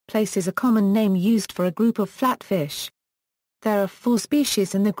Plaice is a common name used for a group of flatfish. There are 4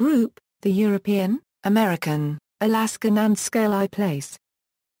 species in the group: the European, American, Alaskan and scale-eye plaice.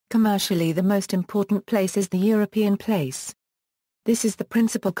 Commercially, the most important plaice is the European plaice. This is the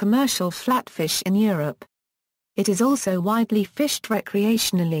principal commercial flatfish in Europe. It is also widely fished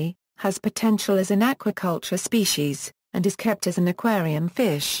recreationally, has potential as an aquaculture species, and is kept as an aquarium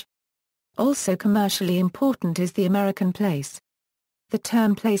fish. Also commercially important is the American plaice. The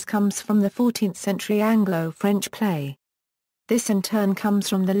term plaice comes from the 14th century Anglo-French play. This in turn comes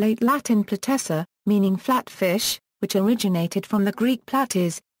from the late Latin platessa, meaning flatfish, which originated from the Greek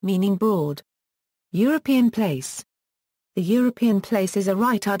platis, meaning broad. European plaice. The European plaice is a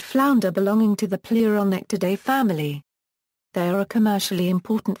right-eyed flounder belonging to the Pleuronectidae family. They are a commercially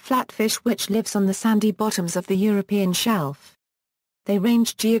important flatfish which lives on the sandy bottoms of the European shelf. They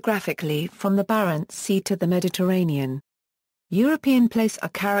range geographically from the Barents Sea to the Mediterranean. European plaice are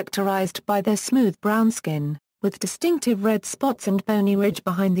characterized by their smooth brown skin, with distinctive red spots and bony ridge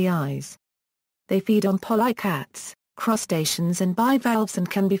behind the eyes. They feed on polycats, crustaceans and bivalves and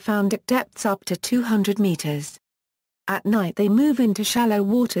can be found at depths up to 200 meters. At night they move into shallow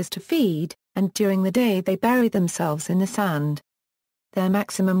waters to feed, and during the day they bury themselves in the sand. Their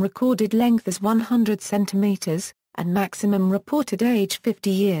maximum recorded length is 100 centimeters, and maximum reported age 50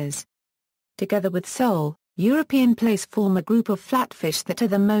 years. Together with sole, European plaice form a group of flatfish that are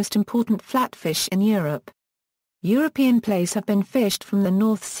the most important flatfish in Europe. European plaice have been fished from the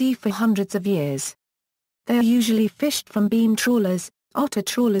North Sea for hundreds of years. They are usually fished from beam trawlers, otter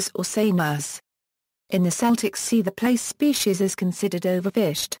trawlers or seiners. In the Celtic Sea the plaice species is considered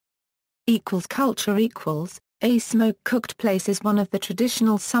overfished. Culture A smoke-cooked plaice is one of the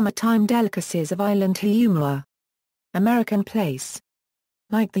traditional summertime delicacies of island Hiiumaa. American plaice.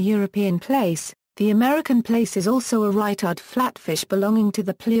 Like the European plaice, the American plaice is also a right-eyed flatfish belonging to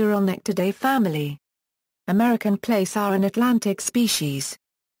the Pleuronectidae family. American plaice are an Atlantic species.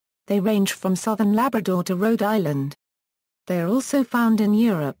 They range from southern Labrador to Rhode Island. They are also found in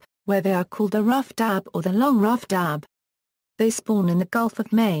Europe, where they are called the rough dab or the long rough dab. They spawn in the Gulf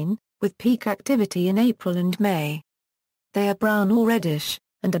of Maine, with peak activity in April and May. They are brown or reddish,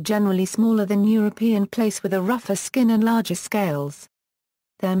 and are generally smaller than European plaice with a rougher skin and larger scales.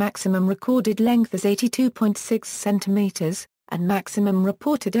 Their maximum recorded length is 82.6 centimeters, and maximum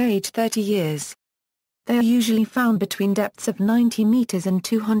reported age 30 years. They are usually found between depths of 90 meters and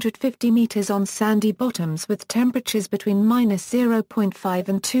 250 meters on sandy bottoms with temperatures between -0.5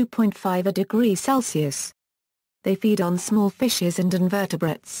 and 2.5 degrees Celsius. They feed on small fishes and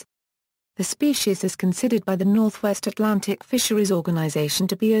invertebrates. The species is considered by the Northwest Atlantic Fisheries Organization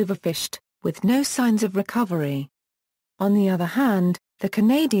to be overfished, with no signs of recovery. On the other hand, the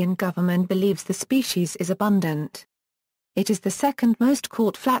Canadian government believes the species is abundant. It is the second most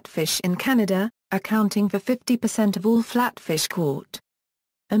caught flatfish in Canada, accounting for 50% of all flatfish caught.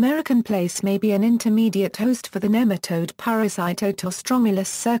 American plaice may be an intermediate host for the nematode parasite Otostromulus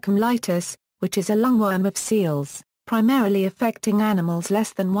circumlitus, which is a lungworm of seals, primarily affecting animals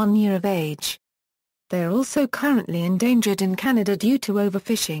less than 1 year of age. They are also currently endangered in Canada due to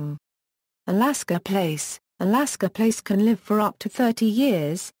overfishing. Alaska plaice can live for up to 30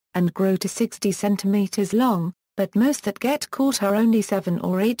 years, and grow to 60 centimeters long, but most that get caught are only 7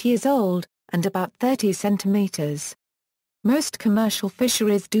 or 8 years old, and about 30 centimeters. Most commercial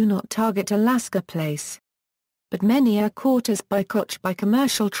fisheries do not target Alaska plaice. But many are caught as bycatch by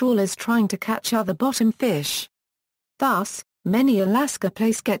commercial trawlers trying to catch other bottom fish. Thus, many Alaska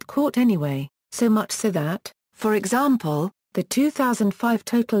plaice get caught anyway, so much so that, for example, the 2005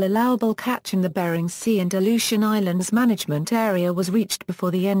 total allowable catch in the Bering Sea and Aleutian Islands Management Area was reached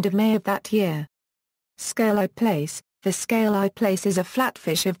before the end of May of that year. Scale-eye plaice. The scale-eye plaice is a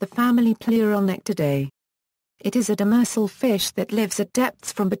flatfish of the family Pleuronectidae. It is a demersal fish that lives at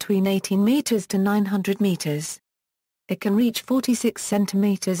depths from between 18 meters to 900 meters. It can reach 46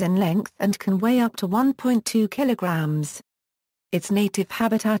 centimeters in length and can weigh up to 1.2 kilograms. Its native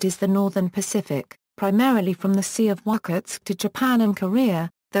habitat is the northern Pacific, primarily from the Sea of Okhotsk to Japan and Korea,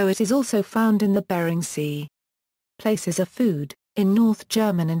 though it is also found in the Bering Sea. Plaice is a food. In North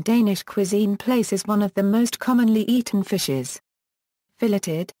German and Danish cuisine, plaice is one of the most commonly eaten fishes.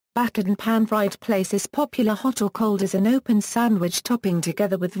 Filleted, battered and pan-fried plaice is popular hot or cold as an open sandwich topping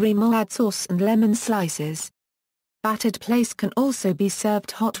together with remoulade sauce and lemon slices. Battered plaice can also be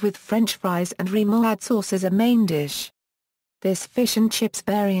served hot with French fries and remoulade sauce as a main dish. This fish and chips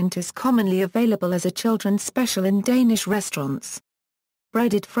variant is commonly available as a children's special in Danish restaurants.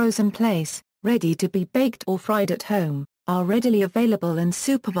 Breaded frozen plaice, ready to be baked or fried at home, are readily available in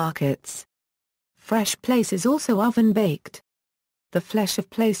supermarkets. Fresh plaice is also oven-baked. The flesh of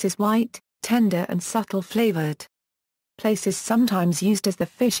plaice is white, tender and subtle flavored. Plaice is sometimes used as the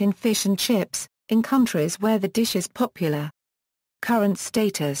fish in fish and chips, in countries where the dish is popular. Current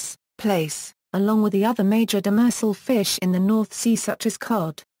status: plaice, along with the other major demersal fish in the North Sea such as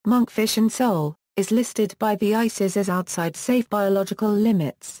cod, monkfish and sole, is listed by the ICES as outside safe biological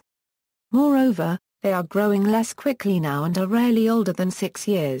limits. Moreover, they are growing less quickly now and are rarely older than 6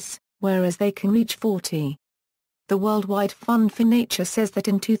 years, whereas they can reach 40. The Worldwide Fund for Nature says that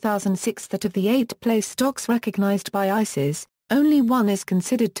in 2006 that of the 8 plaice stocks recognized by ICES, only 1 is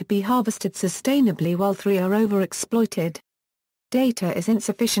considered to be harvested sustainably while 3 are overexploited. Data is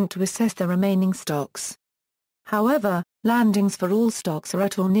insufficient to assess the remaining stocks. However, landings for all stocks are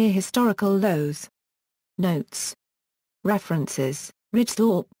at or near historical lows. Notes. References: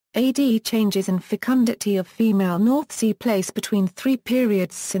 Ridgethorpe, A.D. Changes in fecundity of female North Sea plaice between 3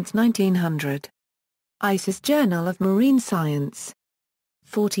 periods since 1900. ICES Journal of Marine Science.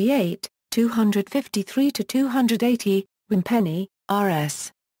 48, 253-280, Wimpenny,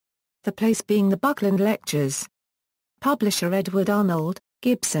 R.S. The Plaice Being the Buckland Lectures. Publisher Edward Arnold,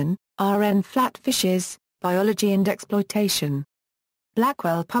 Gibson, R.N. Flatfishes, Biology and Exploitation.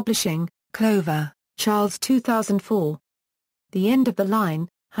 Blackwell Publishing, Clover, Charles 2004. The End of the Line,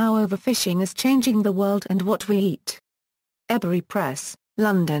 How Overfishing is Changing the World and What We Eat. Ebury Press,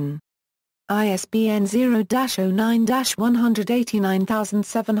 London. ISBN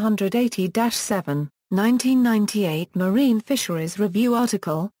 0-09-189780-7, 1998 Marine Fisheries Review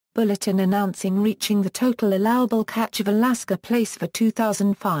article, Bulletin announcing reaching the total allowable catch of Alaska plaice for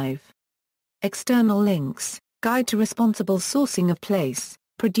 2005. External links, Guide to Responsible Sourcing of Plaice,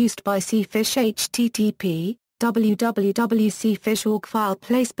 produced by Seafish http, www.seafish.org File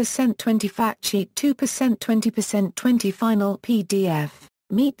Plaice %20 Fact Sheet 2% 20% 20 Final PDF.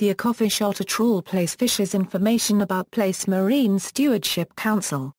 Meet the Aquafish Otter Trawl Plaice Fishers Information about Plaice Marine Stewardship Council.